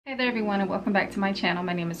Hey there everyone, and welcome back to my channel.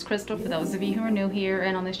 My name is Crystal. For those of you who are new here,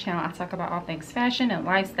 and on this channel I talk about all things fashion and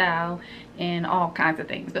lifestyle and all kinds of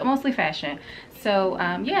things, but mostly fashion. So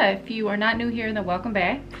yeah, if you are not new here, then welcome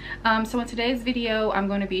back. So in today's video I'm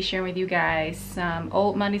going to be sharing with you guys some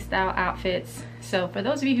old money style outfits. So for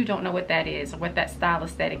those of you who don't know what that is or what that style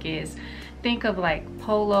aesthetic is, think of like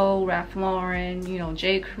Polo, Ralph Lauren, you know,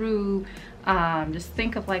 J. Crew. Just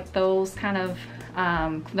think of like those kind of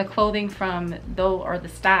the clothing from those, or the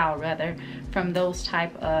style rather, from those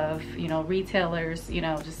type of, you know, retailers, you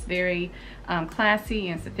know, just very classy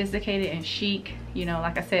and sophisticated and chic. You know,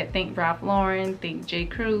 like I said, think Ralph Lauren, think J.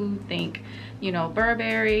 Crew, think, you know,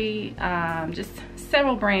 Burberry, just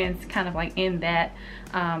several brands kind of like in that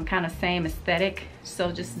kind of same aesthetic.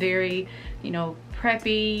 So just very, you know,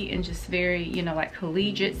 preppy and just very, you know, like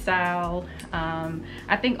collegiate style.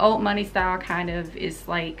 I think old money style kind of is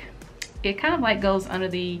like, it kind of like goes under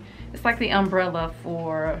the, it's like the umbrella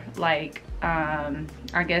for like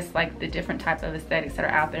I guess like the different type of aesthetics that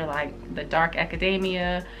are out there, like the dark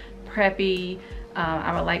academia, preppy.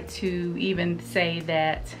 I would like to even say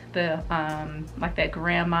that the like that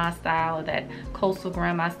grandma style, or that coastal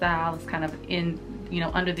grandma style, is kind of in, you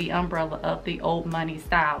know, under the umbrella of the old money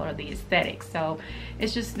style or the aesthetic. So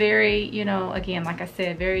it's just very, you know, again, like I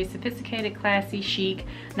said, very sophisticated, classy, chic,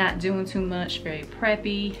 not doing too much, very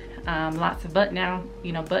preppy. Lots of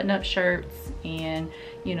button-up shirts, and,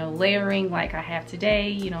 you know, layering like I have today,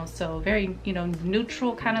 you know, so very, you know,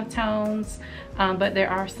 neutral kind of tones, but there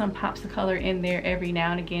are some pops of color in there every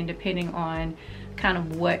now and again, depending on kind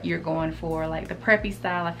of what you're going for. Like the preppy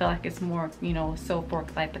style, I feel like it's more, you know, so for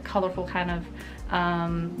like the colorful kind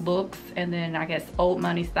of looks, and then I guess old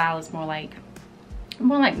money style is more like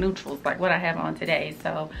neutrals, like what I have on today.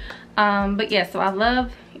 So but yeah, so I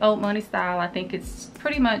love old money style. I think it's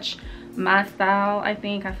pretty much my style. I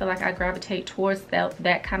feel like I gravitate towards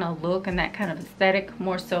that kind of look and that kind of aesthetic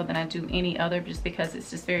more so than I do any other, just because it's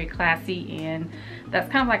just very classy, and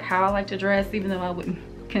that's kind of like how I like to dress, even though I wouldn't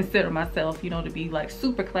consider myself, you know, to be like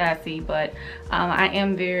super classy, but I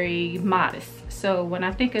am very modest. So when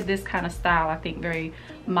I think of this kind of style, I think very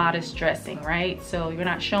modest dressing, right? So you're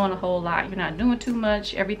not showing a whole lot, you're not doing too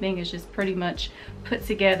much, everything is just pretty much put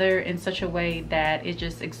together in such a way that it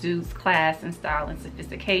just exudes class and style and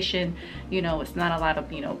sophistication. You know, it's not a lot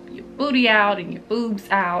of, you know, your booty out and your boobs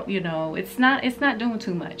out, you know, it's not doing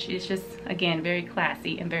too much. It's just, again, very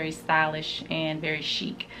classy and very stylish and very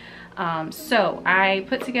chic. So I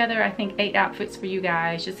put together, I think, 8 outfits for you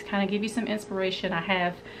guys, just to kind of give you some inspiration.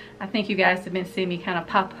 I think you guys have been seeing me kind of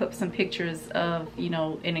pop up some pictures of, you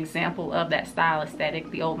know, an example of that style aesthetic,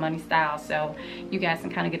 the old money style, so you guys can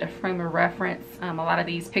kind of get a frame of reference. A lot of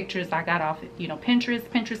these pictures I got off, you know, Pinterest.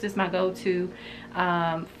 Pinterest is my go-to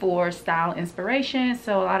for style inspiration.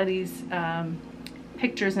 So a lot of these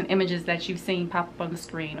pictures and images that you've seen pop up on the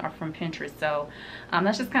screen are from Pinterest. So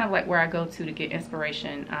that's just kind of like where I go to get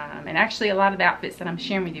inspiration. And actually a lot of the outfits that I'm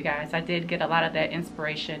sharing with you guys, I did get a lot of that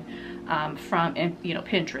inspiration from, you know,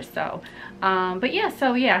 Pinterest. So but yeah,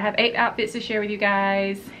 so yeah, I have 8 outfits to share with you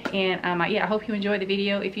guys, and yeah, I hope you enjoy the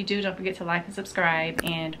video. If you do, don't forget to like and subscribe,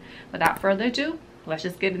 and without further ado, let's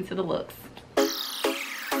just get into the looks.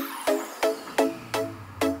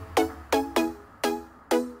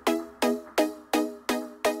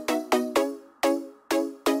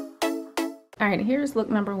 All right, here's look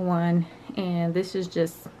number 1, and this is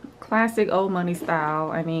just classic old money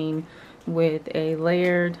style. I mean, with a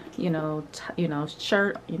layered, you know,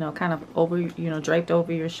 shirt, you know, kind of over, you know, draped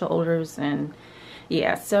over your shoulders. And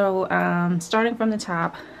yeah, so starting from the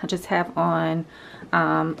top, I just have on,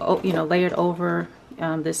 you know, layered over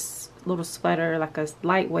this little sweater, like a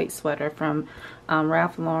lightweight sweater from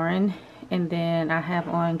Ralph Lauren, and then I have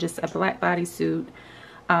on just a black bodysuit.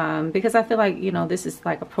 Because I feel like, you know, this is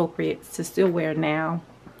like appropriate to still wear now,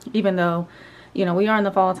 even though, you know, we are in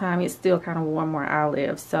the fall time, it's still kind of warm where I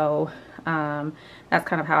live. So that's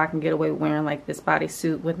kind of how I can get away with wearing like this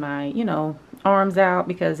bodysuit with my, you know, arms out,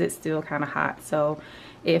 because it's still kind of hot. So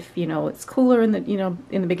if, you know, it's cooler in the, you know,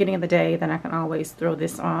 in the beginning of the day, then I can always throw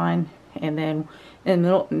this on, and then in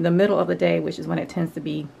the middle of the day, which is when it tends to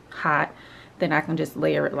be hot, then I can just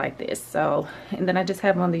layer it like this. So, and then I just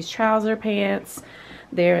have on these trouser pants.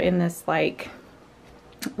 They're in this like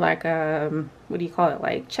what do you call it,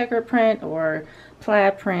 like checker print or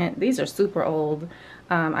plaid print. These are super old.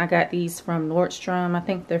 I got these from Nordstrom. I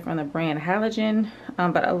think they're from the brand Halogen,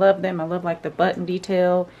 but I love them. I love like the button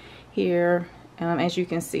detail here. As you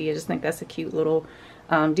can see, I just think that's a cute little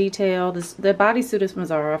detail. The bodysuit is from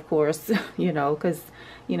Zara, of course, you know, because,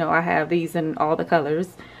 you know, I have these in all the colors.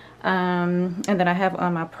 And then I have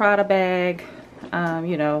on my Prada bag,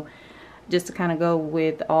 you know, just to kind of go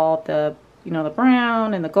with all the, you know, the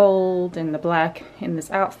brown and the gold and the black in this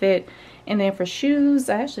outfit. And then for shoes,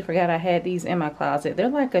 I actually forgot I had these in my closet. They're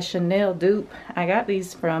like a Chanel dupe. I got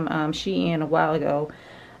these from Shein a while ago.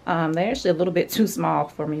 They're actually a little bit too small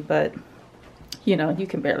for me, but you know, you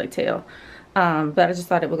can barely tell. But I just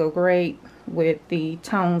thought it would go great with the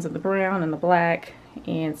tones of the brown and the black.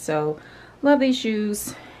 And so love these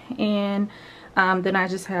shoes. And then I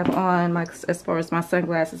just have on my, as far as my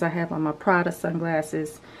sunglasses, I have on my Prada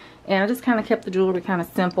sunglasses. And I just kind of kept the jewelry kind of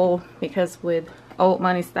simple, because with old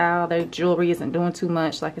money style, their jewelry isn't doing too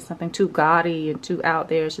much. Like, it's something too gaudy and too out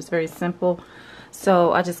there. It's just very simple.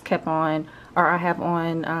 So I just kept on, or I have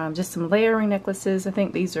on just some layering necklaces. I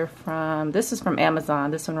think these are from, this is from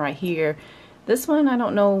Amazon, this one right here. This one, I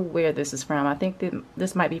don't know where this is from. I think that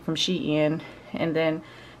this might be from Shein. And then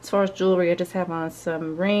as far as jewelry, I just have on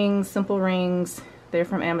some rings, simple rings. They're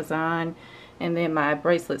from Amazon. And then my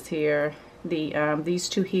bracelets here, these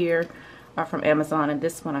two here are from Amazon, and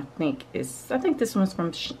this one I think this one's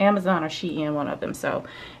from Amazon or Shein, one of them. So,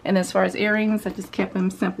 and as far as earrings, I just kept them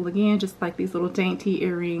simple again, just like these little dainty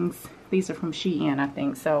earrings. These are from Shein, I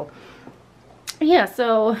think. So yeah,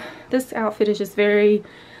 so this outfit is just very,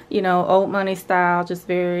 you know, old money style, just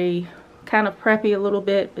very kind of preppy a little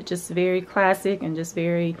bit, but just very classic and just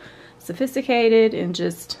very sophisticated, and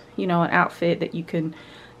just, you know, an outfit that you can,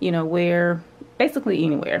 you know, wear basically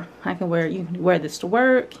anywhere. You can wear this to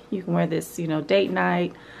work, you can wear this, you know, date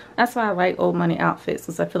night. That's why I like old money outfits,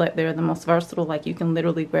 because I feel like they're the most versatile. Like, you can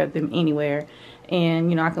literally wear them anywhere. And,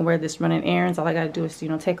 you know, I can wear this running errands. All I gotta do is, you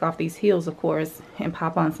know, take off these heels, of course, and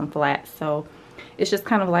pop on some flats. So it's just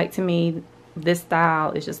kind of like, to me, this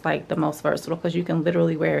style is just like the most versatile, because you can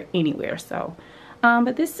literally wear it anywhere. So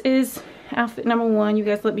but this is outfit number 1. You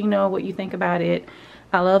guys let me know what you think about it.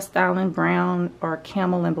 I love styling brown or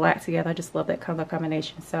camel and black together. I just love that color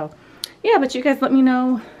combination. So yeah, but you guys let me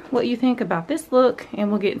know what you think about this look,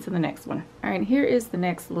 and we'll get into the next one. All right, here is the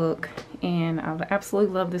next look, and I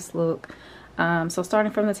absolutely love this look. So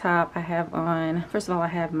starting from the top, I have on, first of all, I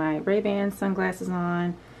have my Ray-Ban sunglasses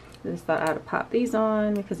on. Just thought I'd pop these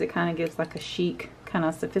on because it kind of gives like a chic, kind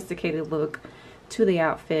of sophisticated look to the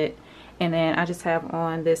outfit. And then I just have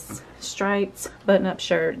on this striped button-up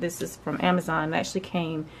shirt. This is from Amazon. It actually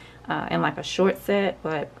came in like a short set,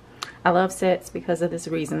 but I love sets because of this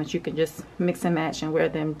reason, that you can just mix and match and wear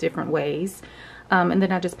them different ways. And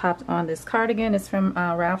then I just popped on this cardigan. It's from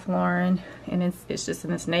Ralph Lauren, and it's just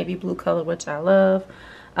in this navy blue color, which I love.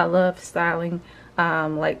 I love styling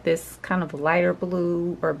like this kind of lighter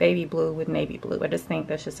blue or baby blue with navy blue. I just think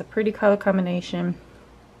that's just a pretty color combination.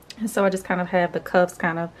 And so I just kind of have the cuffs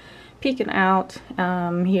kind of peeking out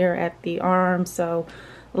here at the arm. So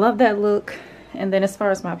love that look. And then as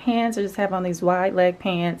far as my pants, I just have on these wide leg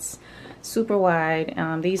pants, super wide.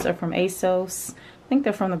 These are from Asos. I think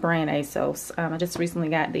they're from the brand Asos. I just recently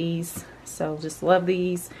got these, so just love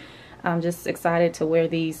these. I'm just excited to wear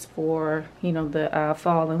these for, you know, the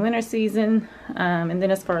fall and winter season. And then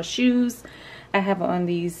as far as shoes, I have on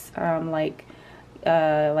these like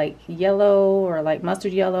yellow or like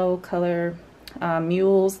mustard yellow color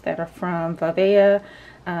mules that are from Vivo.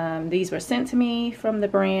 These were sent to me from the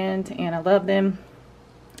brand, and I love them.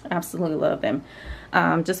 Absolutely love them.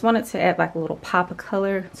 Just wanted to add like a little pop of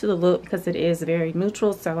color to the look, because it is very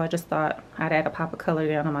neutral, so I just thought I'd add a pop of color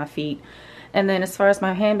down on my feet. And then as far as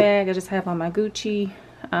my handbag, I just have on my Gucci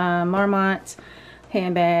Marmont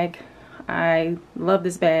handbag. I love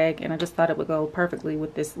this bag, and I just thought it would go perfectly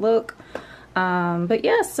with this look. But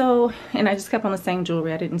yeah, so, and I just kept on the same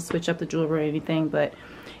jewelry. I didn't switch up the jewelry or anything, but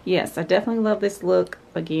yes, I definitely love this look.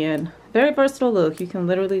 Again, very versatile look. You can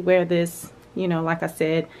literally wear this, you know, like I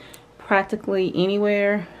said, practically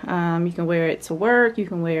anywhere. You can wear it to work. You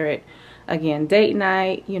can wear it, again, date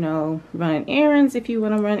night, you know, running errands if you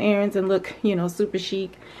want to run errands and look, you know, super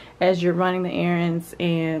chic as you're running the errands.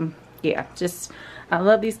 And yeah, just, I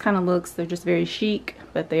love these kind of looks. They're just very chic,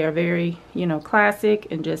 but they are very, you know, classic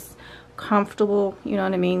and just comfortable, you know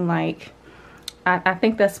what I mean? Like, I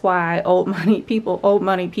think that's why old money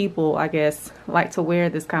people, I guess, like to wear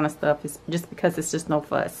this kind of stuff, is just because it's just no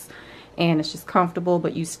fuss. And it's just comfortable,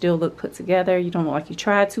 but you still look put together. You don't look like you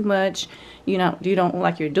try too much. You don't look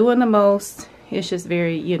like you're doing the most. It's just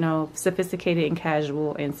very, you know, sophisticated and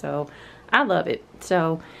casual. And so I love it.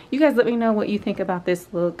 So you guys let me know what you think about this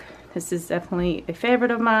look. This is definitely a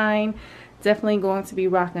favorite of mine. Definitely going to be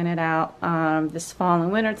rocking it out this fall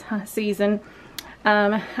and winter season.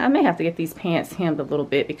 I may have to get these pants hemmed a little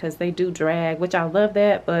bit, because they do drag, which I love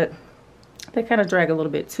that, but they kind of drag a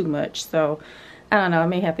little bit too much. So I don't know, I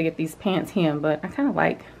may have to get these pants hemmed, but I kind of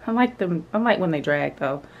like them. I like when they drag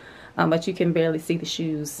though. but you can barely see the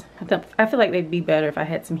shoes. I feel like they'd be better if I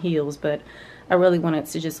had some heels, but I really wanted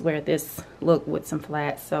to just wear this look with some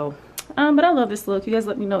flats. So but I love this look. You guys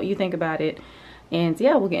let me know what you think about it, and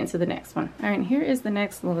yeah, we'll get into the next one. All right, here is the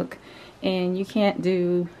next look, and you can't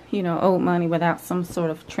do, you know, old money without some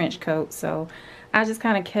sort of trench coat. So I just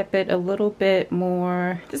kind of kept it a little bit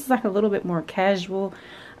more, this is like a little bit more casual,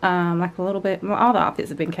 like a little bit more, all the outfits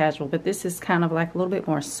have been casual, but this is kind of like a little bit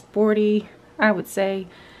more sporty, I would say.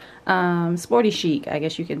 Sporty chic, I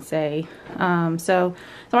guess you can say. So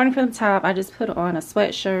starting from the top, I just put on a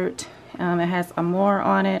sweatshirt. It has Amore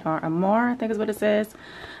on it, or Amore, I think is what it says.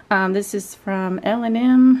 This is from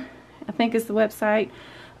ellandemm, I think is the website.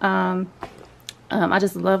 I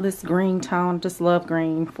just love this green tone. Just love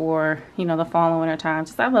green for, you know, the fall and winter time.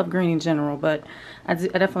 Just, I love green in general, but I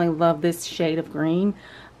definitely love this shade of green.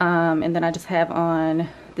 And then I just have on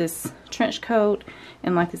this trench coat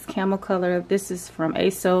in like this camel color. This is from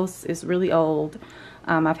ASOS. It's really old.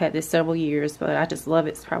 I've had this several years, but I just love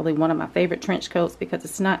it. It's probably one of my favorite trench coats because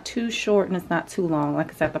it's not too short and it's not too long. Like,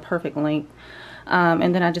 it's at the perfect length.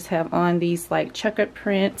 And then I just have on these like checkered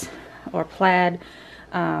print or plaid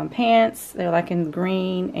pants. They're like in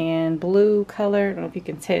green and blue color. I don't know if you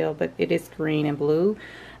can tell, but it is green and blue.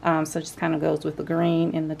 So it just kind of goes with the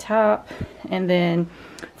green in the top. And then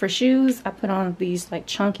for shoes, I put on these like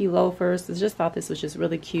chunky loafers. I just thought this was just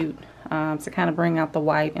really cute to kind of bring out the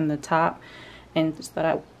white in the top, and just thought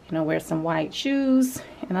I, you know, wear some white shoes.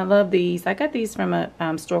 And I love these. I got these from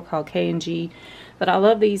a store called K&G, but I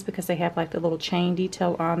love these because they have like the little chain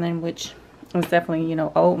detail on them, which is definitely, you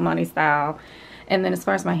know, old money style. And then as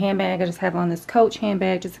far as my handbag, I just have on this Coach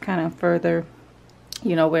handbag just to kind of further,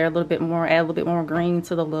 you know, wear a little bit more, add a little bit more green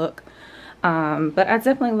to the look. But I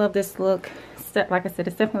definitely love this look. Like I said,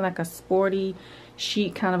 it's definitely like a sporty,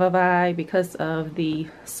 chic kind of a vibe because of the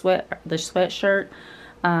sweatshirt.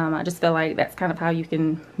 I just feel like that's kind of how you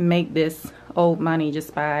can make this old money,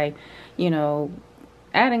 just by, you know,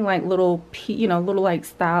 adding like little, you know, little like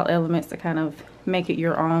style elements to kind of make it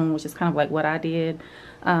your own, which is kind of like what I did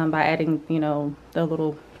by adding, you know, the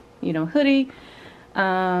little, you know, hoodie,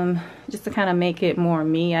 just to kind of make it more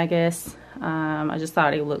me, I guess. I just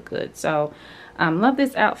thought it looked good. So love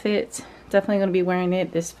this outfit. Definitely going to be wearing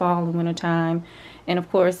it this fall and winter time. And of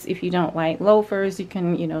course, if you don't like loafers, you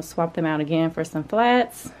can, you know, swap them out again for some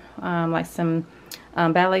flats, like some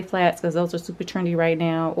ballet flats, because those are super trendy right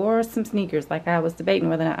now, or some sneakers. Like, I was debating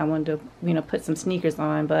whether or not I wanted to, you know, put some sneakers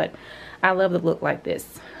on, but I love the look like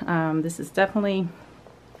this. This is definitely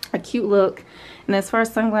a cute look. And as far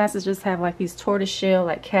as sunglasses, just have like these tortoiseshell,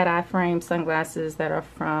 like cat eye frame sunglasses that are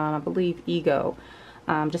from, I believe, Ego.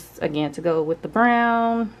 Just again to go with the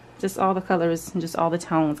brown, just all the colors and just all the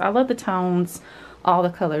tones. I love the tones, all the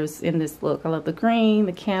colors in this look. I love the green,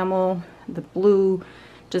 the camel, the blue.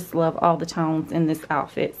 Just love all the tones in this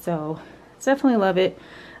outfit. So definitely love it.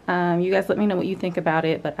 You guys let me know what you think about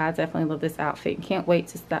it, but I definitely love this outfit. Can't wait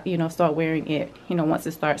to start, you know, start wearing it, you know, once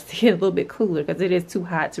it starts to get a little bit cooler, because it is too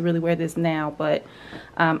hot to really wear this now. But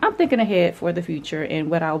I'm thinking ahead for the future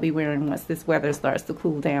and what I'll be wearing once this weather starts to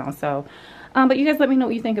cool down. So but you guys let me know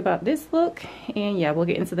what you think about this look, and yeah, we'll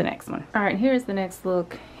get into the next one. All right, here's the next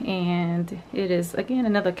look, and it is again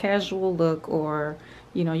another casual look, or,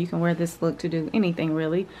 you know, you can wear this look to do anything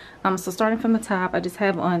really. So starting from the top, I just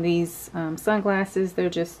have on these sunglasses. They're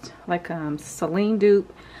just like Celine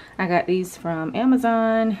dupe. I got these from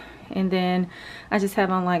Amazon. And then I just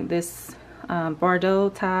have on like this Bordeaux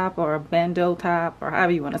top, or a bandeau top, or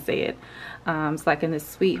however you want to say it. It's like in this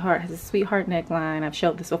sweetheart, has a sweetheart neckline. I've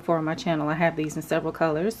showed this before on my channel. I have these in several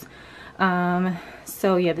colors.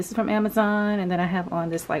 So yeah, this is from Amazon. And then I have on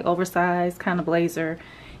this like oversized kind of blazer.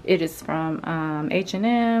 It is from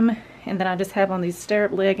H&M. And then I just have on these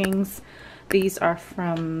stirrup leggings. These are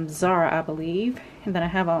from Zara, I believe. And then I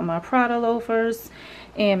have on my Prada loafers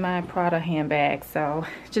and my Prada handbag. So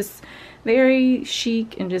just very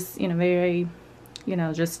chic and just, you know, very, you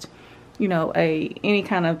know, just, you know, any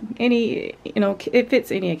kind of, you know, it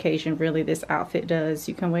fits any occasion really, this outfit does.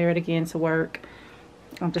 You can wear it again to work.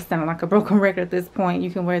 I'm just sounding like a broken record at this point.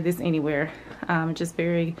 You can wear this anywhere. Just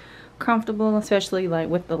very comfortable, especially like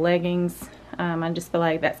with the leggings. I just feel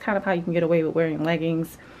like that's kind of how you can get away with wearing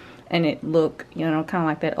leggings and it look, you know, kind of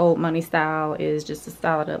like that old money style, is just to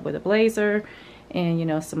style it up with a blazer and, you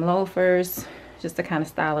know, some loafers, just to kind of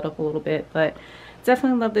style it up a little bit. But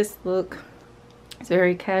definitely love this look. It's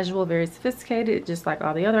very casual, very sophisticated, just like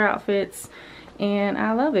all the other outfits, and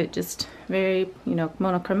I love it. Just very, you know,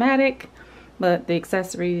 monochromatic, but the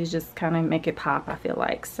accessories just kind of make it pop, I feel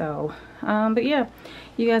like. So but yeah,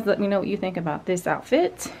 you guys let me know what you think about this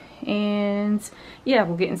outfit, and yeah,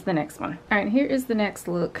 we'll get into the next one. All right, here is the next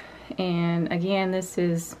look, And again, this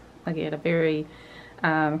is again a very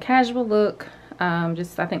casual look.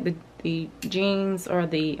 Just I think the jeans or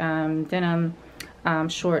the denim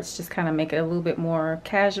shorts just kind of make it a little bit more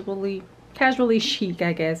casually chic,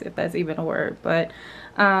 I guess, if that's even a word. But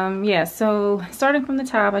yeah, so starting from the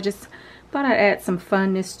top, I just thought I'd add some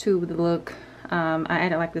funness to the look. I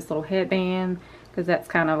added like this little headband because that's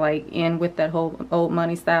kind of like in with that whole old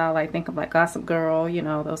money style. I think of like Gossip Girl, you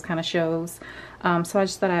know, those kind of shows. So I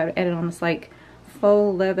just thought I would add on this like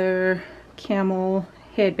faux leather camel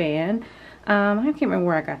headband. I can't remember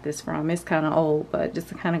where I got this from. It's kind of old, but just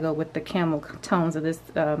to kind of go with the camel tones of this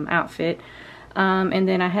outfit. And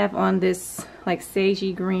then I have on this like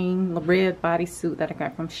sagey green red bodysuit that I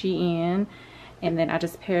got from Shein. And then I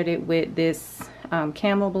just paired it with this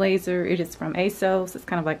camel blazer. It is from ASOS. It's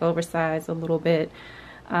kind of like oversized a little bit.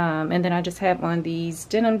 And then I just have on these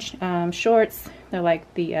denim shorts. They're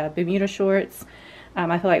like the Bermuda shorts.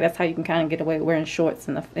 I feel like that's how you can kind of get away with wearing shorts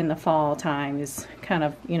in the fall time, is kind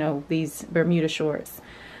of, you know, these Bermuda shorts.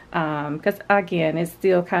 Because again, it's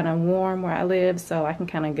still kind of warm where I live, so I can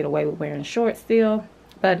kind of get away with wearing shorts still.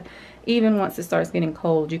 But even once it starts getting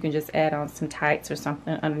cold, you can just add on some tights or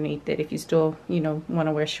something underneath it if you still, you know, want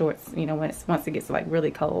to wear shorts, you know, once it gets like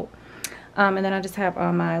really cold. And then I just have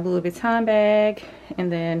on my Louis Vuitton bag,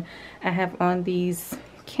 and then I have on these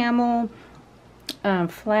camel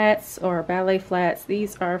flats or ballet flats.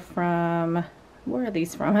 These are from, where are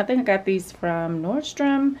these from? I think I got these from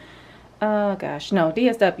Nordstrom. Oh gosh, no,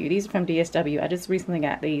 DSW. These are from DSW. I just recently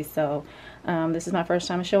got these, so this is my first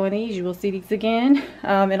time showing these. You will see these again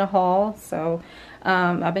in a haul. So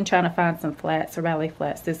I've been trying to find some flats or ballet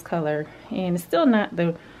flats this color, and it's still not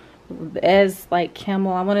as like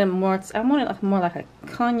camel. I wanted more like a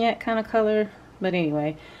cognac kind of color, but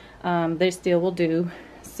anyway, they still will do.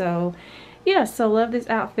 So yeah, so love this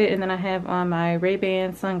outfit. And then I have on my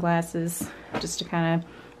Ray-Ban sunglasses just to kind of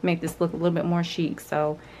make this look a little bit more chic.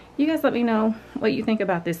 So you guys let me know what you think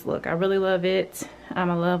about this look. I really love it. I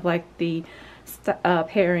love like the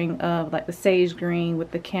pairing of like the sage green with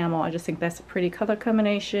the camel. I just think that's a pretty color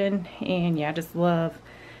combination. And yeah, I just love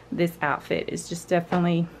this outfit. It's just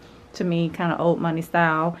definitely, to me, kind of old money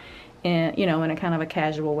style, and you know, in a kind of a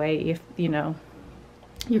casual way. If you know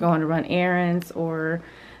you're going to run errands, or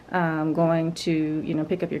going to, you know,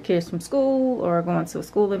 pick up your kids from school, or going to a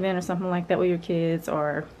school event or something like that with your kids,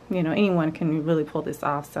 or you know, anyone can really pull this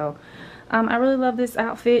off. So I really love this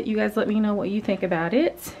outfit. You guys let me know what you think about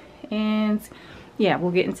it, and yeah,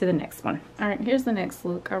 we'll get into the next one. All right, here's the next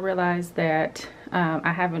look. I realized that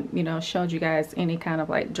I haven't, you know, showed you guys any kind of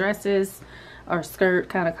like dresses or skirt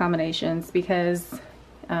kind of combinations, because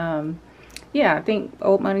yeah, I think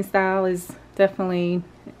old money style is definitely,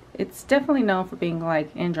 it's definitely known for being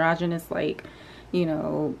like androgynous, like, you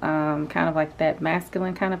know, kind of like that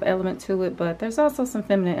masculine kind of element to it, but there's also some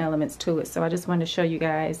feminine elements to it. So I just wanted to show you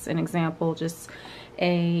guys an example, just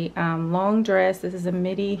a long dress. This is a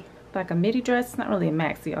midi, like a midi dress. It's not really a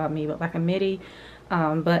maxi on me, but like a midi,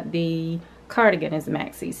 but the cardigan is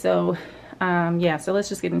maxi. So yeah, so let's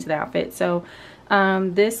just get into the outfit. So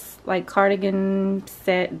this like cardigan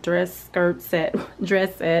set, dress set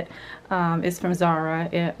is from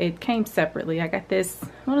Zara. It came separately. I got this,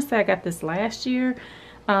 I want to say I got this last year,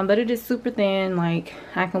 but it is super thin. Like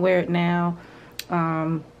I can wear it now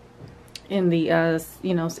in the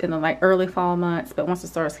you know, in the like early fall months, but once it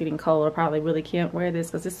starts getting cold, I probably really can't wear this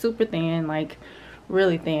because it's super thin, like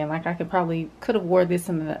really thin. Like I could have wore this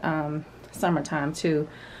in the summertime too.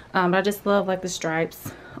 But I just love like the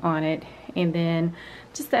stripes on it. And then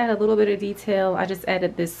just to add a little bit of detail, I just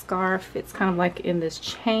added this scarf. It's kind of like in this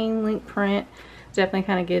chain link print. Definitely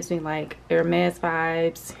kind of gives me like Hermes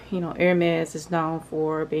vibes. You know, Hermes is known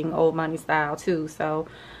for being old money style too. So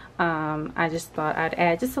I just thought I'd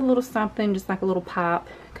add just a little something, just like a little pop,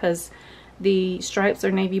 because the stripes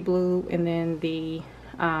are navy blue, and then the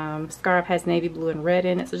scarf has navy blue and red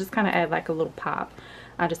in it. So just kind of add like a little pop.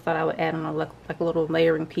 I just thought I would add on like a little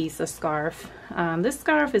layering piece of scarf. This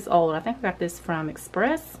scarf is old. I think I got this from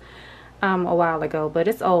Express a while ago, but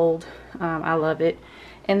it's old. I love it.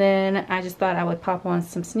 And then I just thought I would pop on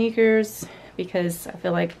some sneakers, because I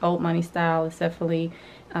feel like old money style is definitely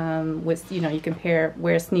with, you know, you can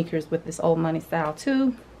wear sneakers with this old money style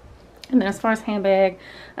too. And then as far as handbag,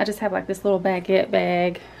 I just have like this little baguette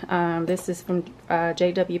bag. This is from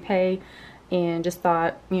JW Pay. And just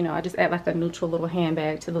thought, you know, I just add like a neutral little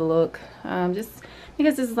handbag to the look, just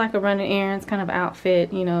because this is like a running errands kind of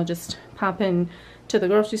outfit, you know, just popping to the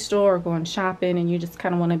grocery store or going shopping, and you just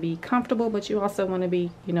kind of want to be comfortable, but you also want to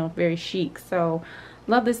be, you know, very chic. So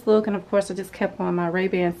love this look. And of course I just kept on my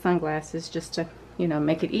Ray-Ban sunglasses just to, you know,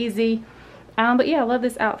 make it easy. But yeah, I love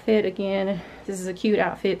this outfit. Again, this is a cute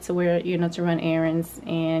outfit to wear, you know, to run errands,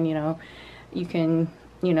 and you know, you can,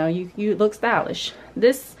 you know, you look stylish.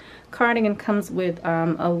 This cardigan comes with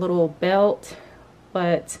a little belt,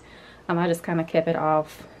 but I just kind of kept it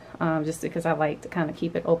off just because I like to kind of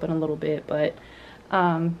keep it open a little bit. But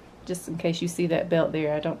just in case you see that belt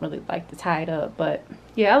there, I don't really like to tie it up. But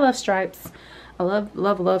yeah, I love stripes. I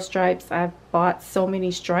love stripes. I've bought so many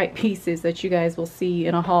stripe pieces that you guys will see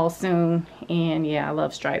in a haul soon. And yeah, I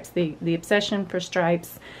love stripes. The obsession for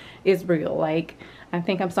stripes is real. Like, I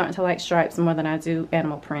think I'm starting to like stripes more than I do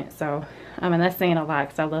animal print. So, I mean, that's saying a lot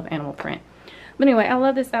because I love animal print. But anyway, I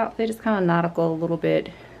love this outfit. It's kind of nautical a little bit.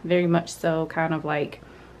 Very much so, kind of like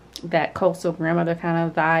that coastal grandmother kind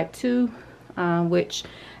of vibe too. Which,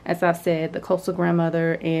 as I've said, the coastal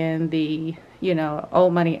grandmother and the, you know,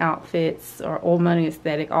 old money outfits or old money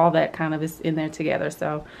aesthetic, all that kind of is in there together.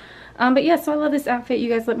 So, but yeah, so I love this outfit. You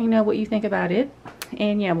guys let me know what you think about it.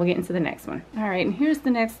 And yeah, we'll get into the next one. All right, and here's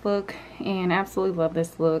the next look, and I absolutely love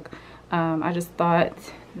this look. I just thought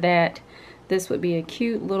that this would be a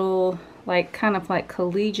cute little, like, kind of like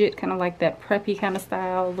collegiate, kind of like that preppy kind of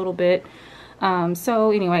style a little bit.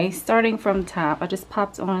 So anyway, starting from the top, I just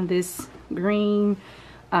popped on this green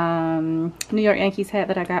New York Yankees hat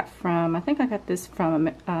that I got from, I think I got this from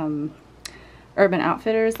Urban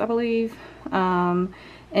Outfitters, I believe.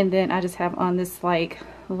 And then I just have on this like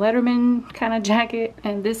Letterman kind of jacket,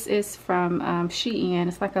 and this is from Shein.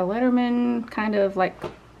 It's like a Letterman, kind of like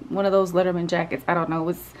one of those Letterman jackets. I don't know,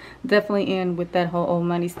 it's definitely in with that whole old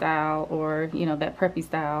money style, or you know, that preppy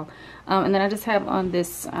style. And then I just have on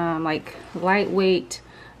this like lightweight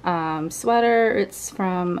sweater. It's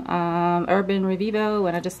from Urban Revivo,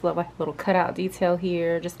 and I just love like a little cutout detail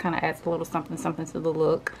here. Just kind of adds a little something to the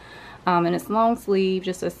look. And it's long sleeve,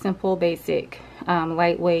 just a simple basic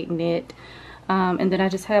lightweight knit. And then I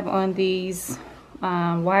just have on these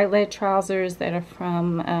wide leg trousers that are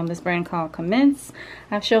from this brand called Commence.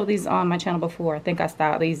 I've showed these on my channel before. I think I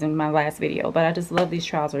styled these in my last video, but I just love these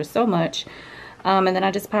trousers so much. And then I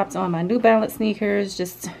just popped on my New Balance sneakers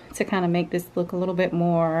just to kind of make this look a little bit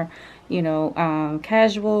more, you know,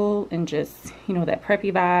 casual and just, you know, that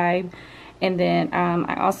preppy vibe. And then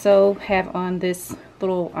I also have on this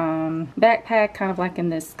little backpack, kind of like in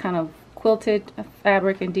this kind of quilted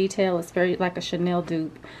fabric and detail. It's very like a Chanel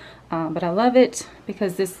dupe. But I love it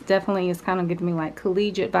because this definitely is kind of giving me like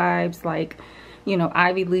collegiate vibes, like, you know,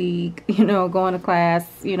 Ivy League, you know, going to class,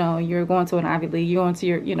 you know, you're going to an Ivy League, you're going to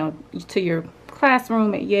your, you know, to your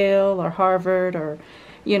classroom at Yale or Harvard, or,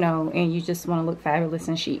 you know, and you just want to look fabulous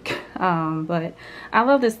and chic. But I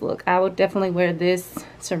love this look. I would definitely wear this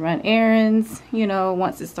to run errands, you know,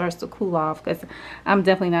 once it starts to cool off, because I'm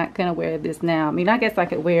definitely not going to wear this now. I mean, I guess I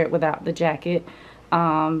could wear it without the jacket.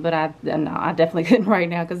 But no, I definitely couldn't right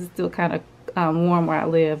now because it's still kind of warm where I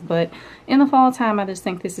live. But in the fall time, I just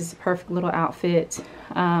think this is a perfect little outfit.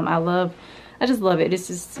 I just love it. It's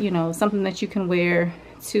just, you know, something that you can wear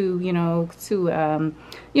to, you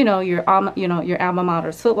know, your alma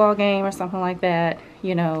mater's football game or something like that.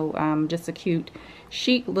 You know, just a cute,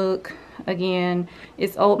 chic look. Again,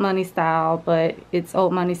 it's old money style, but it's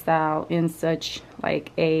old money style in such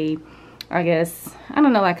like a, I guess, I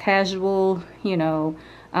don't know, like casual, you know,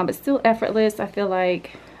 but still effortless, I feel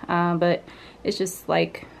like. But it's just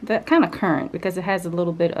like that kind of current because it has a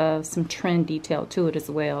little bit of some trend detail to it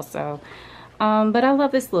as well. So, but I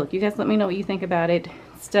love this look. You guys let me know what you think about it.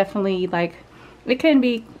 It's definitely like, it can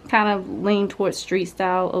be kind of leaned towards street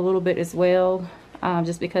style a little bit as well.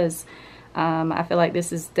 Just because I feel like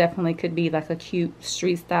this is definitely could be like a cute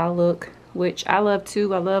street style look, which I love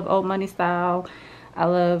too. I love old money style. I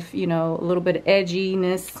love, you know, a little bit of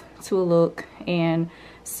edginess to a look. And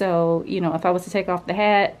so, you know, if I was to take off the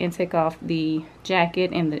hat and take off the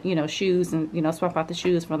jacket and the, you know, shoes, and, you know, swap out the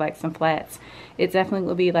shoes for like some flats, it definitely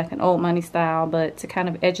would be like an old money style. But to kind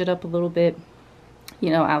of edge it up a little bit, you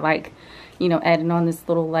know, I like, you know, adding on this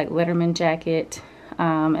little like Letterman jacket,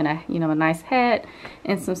 and a, you know, a nice hat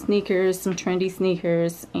and some sneakers, some trendy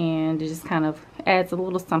sneakers, and it just kind of adds a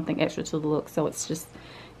little something extra to the look. So it's just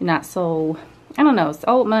not so, I don't know, it's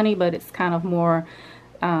old money, but it's kind of more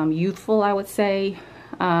youthful, I would say,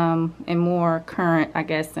 and more current, I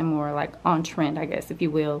guess, and more like on trend, I guess, if you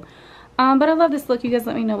will. But I love this look. You guys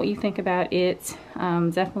let me know what you think about it.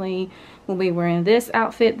 Definitely will be wearing this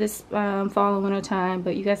outfit this fall and winter time,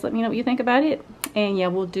 but you guys let me know what you think about it. And yeah,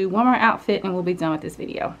 we'll do one more outfit and we'll be done with this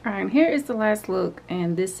video. All right, here is the last look,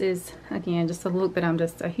 and this is, again, just a look that I'm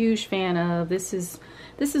just a huge fan of. This is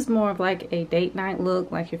more of like a date night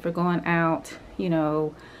look, like if you're going out, you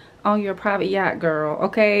know, on your private yacht, girl,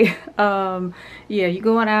 okay? Yeah, you're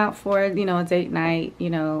going out for, you know, a date night, you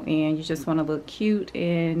know, and you just want to look cute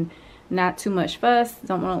and not too much fuss.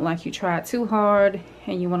 Don't want to look like you tried too hard,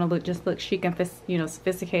 and you want to just look chic and, you know,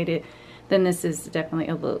 sophisticated. Then this is definitely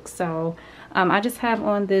a look. So I just have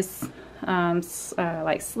on this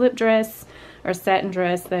like slip dress or satin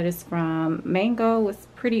dress that is from Mango. It's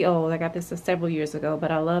pretty old. I got this several years ago,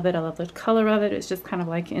 but I love it. I love the color of it. It's just kind of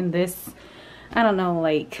like in this, I don't know,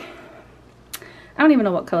 like, I don't even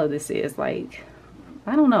know what color this is. Like,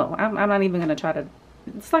 I don't know. I'm not even gonna try to,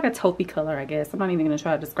 it's like a taupey color, I guess. I'm not even gonna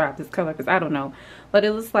try to describe this color because I don't know, but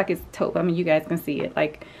it looks like it's taupe. I mean, you guys can see it,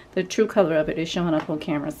 like the true color of it is showing up on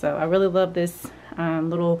camera. So I really love this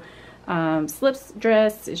little slips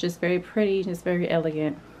dress. It's just very pretty, just very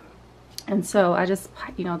elegant. And so I just,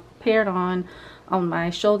 you know, paired on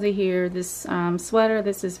my shoulder here this sweater.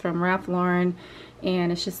 This is from Ralph Lauren,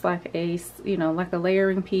 and it's just like a, you know, like a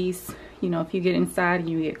layering piece. You know, if you get inside and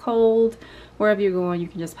you get cold, wherever you're going, you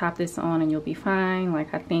can just pop this on and you'll be fine.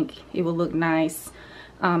 Like, I think it will look nice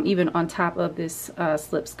even on top of this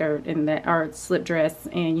slip skirt and that, or slip dress,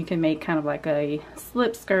 and you can make kind of like a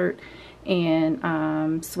slip skirt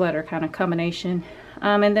and sweater kind of combination.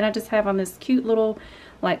 And then I just have on this cute little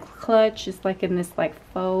like clutch. It's like in this like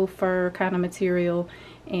faux fur kind of material,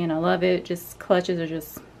 and I love it. Just clutches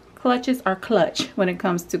are clutch when it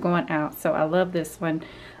comes to going out. So I love this one.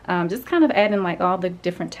 Just kind of adding like all the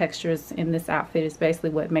different textures in this outfit is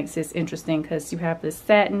basically what makes this interesting, because you have this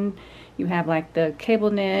satin, you have like the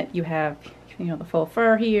cable knit, you have, you know, the faux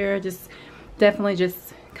fur here. Just definitely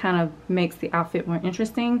just kind of makes the outfit more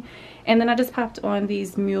interesting. And then I just popped on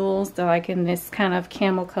these mules that, like, in this kind of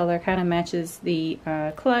camel color, kind of matches the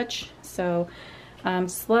clutch. So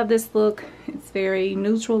just love this look. It's very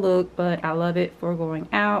neutral look, but I love it for going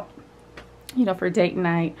out, you know, for date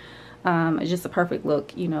night. It's just a perfect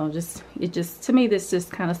look, you know. It just to me, this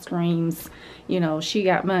just kind of screams, you know, she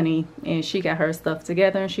got money and she got her stuff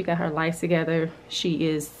together and she got her life together. She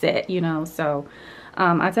is set, you know. So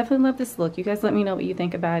I definitely love this look. You guys let me know what you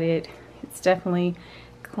think about it. It's definitely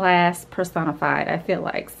class personified, I feel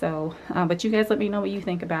like. So but you guys let me know what you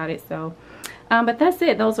think about it. So but that's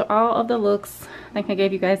it. Those are all of the looks. I think I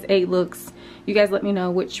gave you guys 8 looks. You guys let me know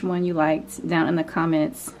which one you liked down in the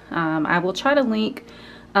comments. I will try to link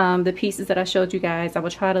the pieces that I showed you guys. I will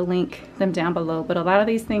try to link them down below, but a lot of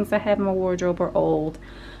these things I have in my wardrobe are old.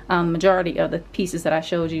 Majority of the pieces that I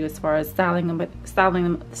showed you as far as styling them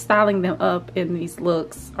up in these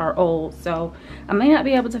looks are old. So I may not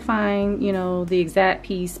be able to find, you know, the exact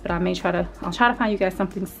piece, but I'll try to find you guys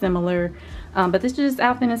something similar. But this is just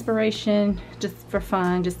outfit inspiration, just for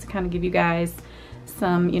fun, just to kind of give you guys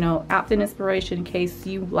some, you know, outfit inspiration in case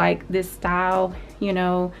you like this style, you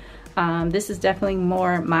know. This is definitely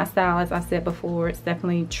more my style. As I said before, it's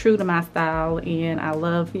definitely true to my style, and I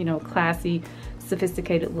love, you know, classy,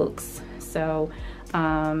 sophisticated looks. So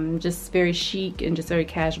just very chic and just very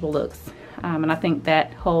casual looks. And I think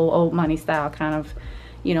that whole old money style kind of,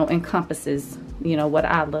 you know, encompasses, you know, what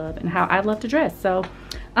I love and how I love to dress. So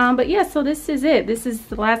but yeah, so this is it. This is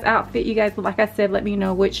the last outfit. You guys, like I said, let me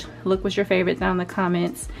know which look was your favorite down in the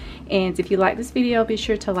comments. And if you like this video, be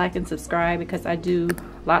sure to like and subscribe, because I do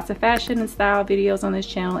lots of fashion and style videos on this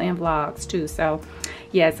channel and vlogs too. So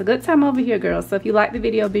yeah, it's a good time over here, girls. So if you like the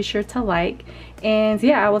video, be sure to like. And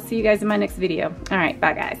yeah, I will see you guys in my next video. All right,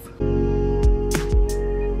 bye guys.